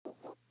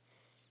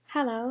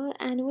Hello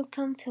and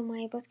welcome to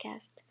my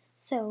podcast.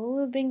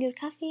 So, bring your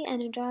coffee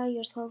and enjoy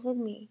yourself with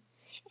me.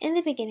 In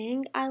the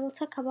beginning, I will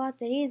talk about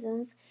the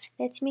reasons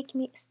that make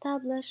me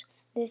establish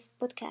this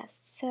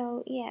podcast.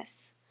 So,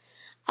 yes,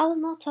 I will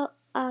not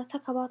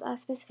talk about a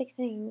specific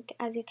thing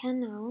as you can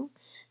know.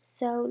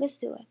 So, let's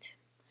do it.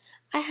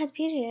 I had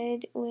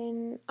period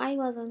when I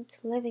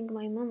wasn't living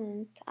my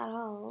moment at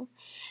all.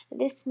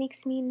 This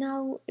makes me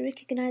now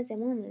recognize the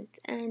moment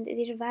and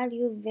their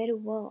value very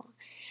well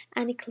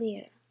and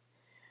clear.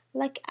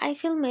 Like, I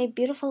feel my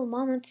beautiful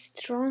moments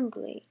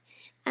strongly,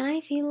 and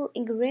I feel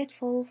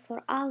grateful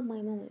for all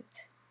my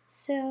moments.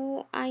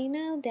 So, I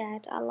know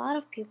that a lot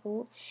of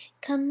people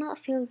cannot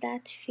feel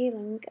that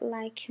feeling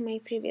like my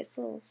previous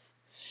self.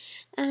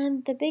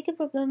 And the big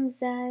problem is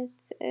that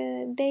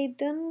they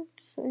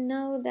don't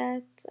know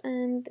that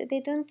and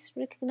they don't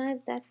recognize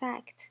that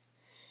fact.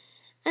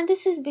 And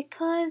this is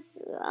because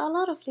a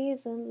lot of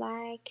reasons,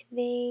 like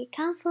they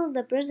cancel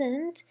the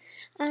present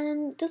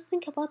and just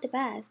think about the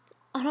past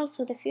and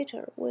also the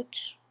future,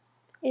 which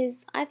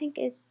is, I think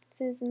it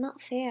is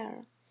not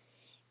fair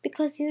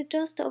because you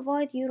just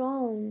avoid your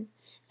own,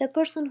 the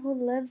person who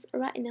lives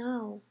right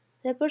now,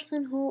 the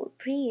person who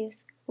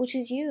breathes, which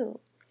is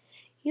you.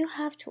 You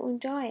have to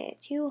enjoy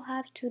it, you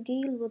have to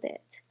deal with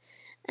it.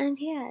 And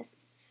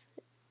yes,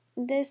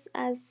 this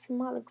as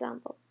small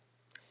example.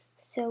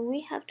 So we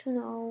have to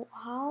know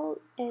how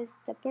is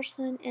the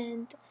person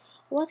and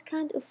what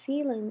kind of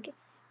feeling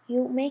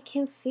you make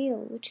him feel,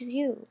 which is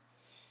you,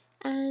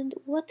 and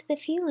what the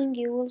feeling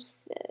you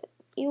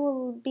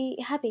will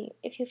be happy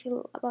if you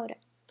feel about it,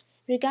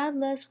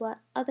 regardless what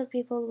other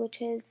people,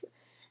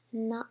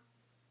 not,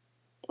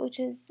 which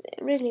is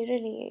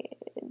really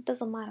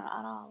doesn't matter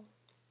at all.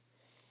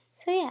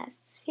 So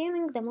yes,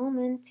 feeling the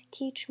moment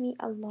teach me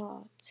a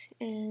lot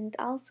and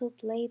also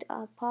played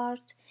a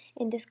part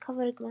in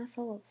discovering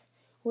myself,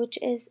 which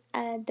is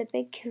the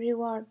big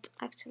reward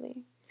actually.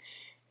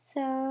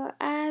 So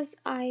as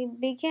I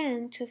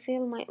began to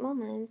feel my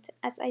moment,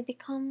 as I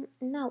become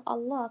now a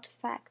lot of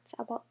facts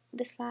about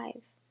this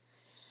life,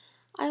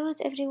 I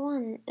want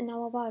everyone to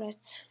know about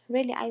it.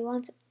 Really, I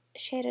want to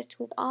share it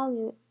with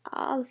all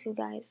of you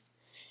guys.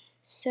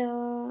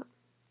 So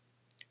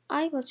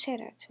I will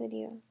share it with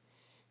you.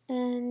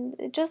 And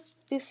just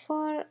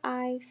before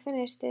I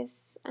finish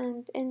this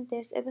and end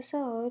this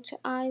episode,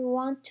 I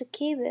want you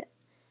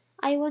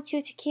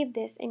to keep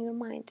this in your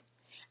mind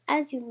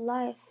as you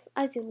live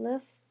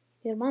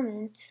your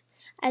moment,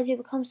 as you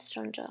become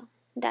stronger.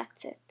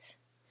 That's it.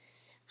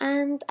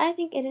 And I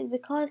think it is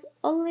because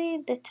only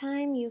the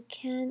time you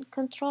can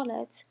control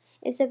it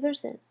is the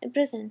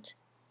present,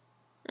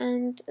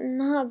 and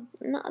not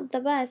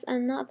the past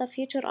and not the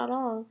future at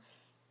all.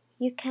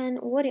 You can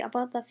worry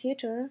about the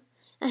future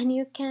and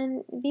you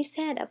can be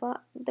sad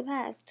about the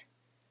past,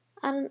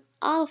 and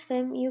all of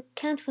them you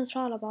can't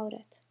control about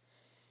it.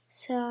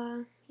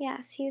 So,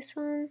 yeah, see you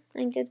soon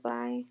and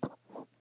goodbye.